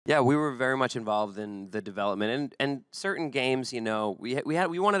Yeah, we were very much involved in the development and certain games. You know, we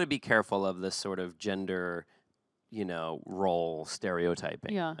wanted to be careful of this sort of gender, you know, role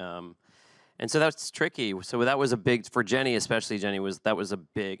stereotyping. Yeah. And so that's tricky. So that was a big for Jenny, especially Jenny that was a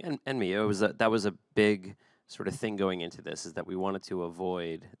big and me. That was a big sort of thing going into this is that we wanted to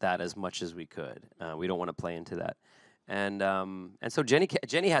avoid that as much as we could. We don't want to play into that. And so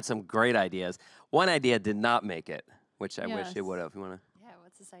Jenny had some great ideas. One idea did not make it, which I wish it would have. You want to? Yeah,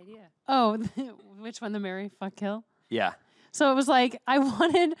 what's this idea? Oh, which one? The marry, fuck, kill? Yeah. So it was like I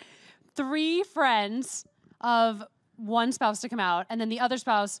wanted 3 friends of one spouse to come out, and then the other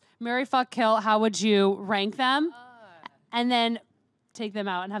spouse, marry, fuck, kill. How would you rank them? And then take them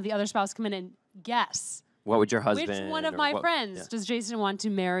out and have the other spouse come in and guess. What would your husband? Which one of my friends does Jason want to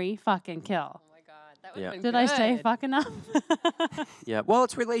marry, fuck, and kill? Oh my God, that would have been good. Did I say fuck enough? Yeah. Well,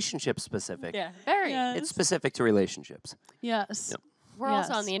 it's relationship specific. Yeah. Very. Yes. It's specific to relationships. Yes. Yep. We're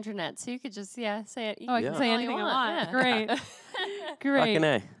also on the internet, so you could just say it. Oh, I can say anything I want. Yeah. Great. Great. Fucking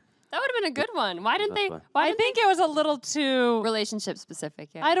A. That would have been a good one. Why didn't they? That's I think it was a little too Relationship specific.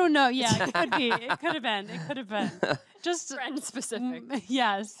 Yeah. I don't know. Yeah, it could be. It could have been. It could have been. Just Friend specific.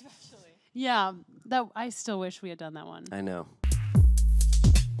 Yes. Yeah. That I still wish we had done that one. I know.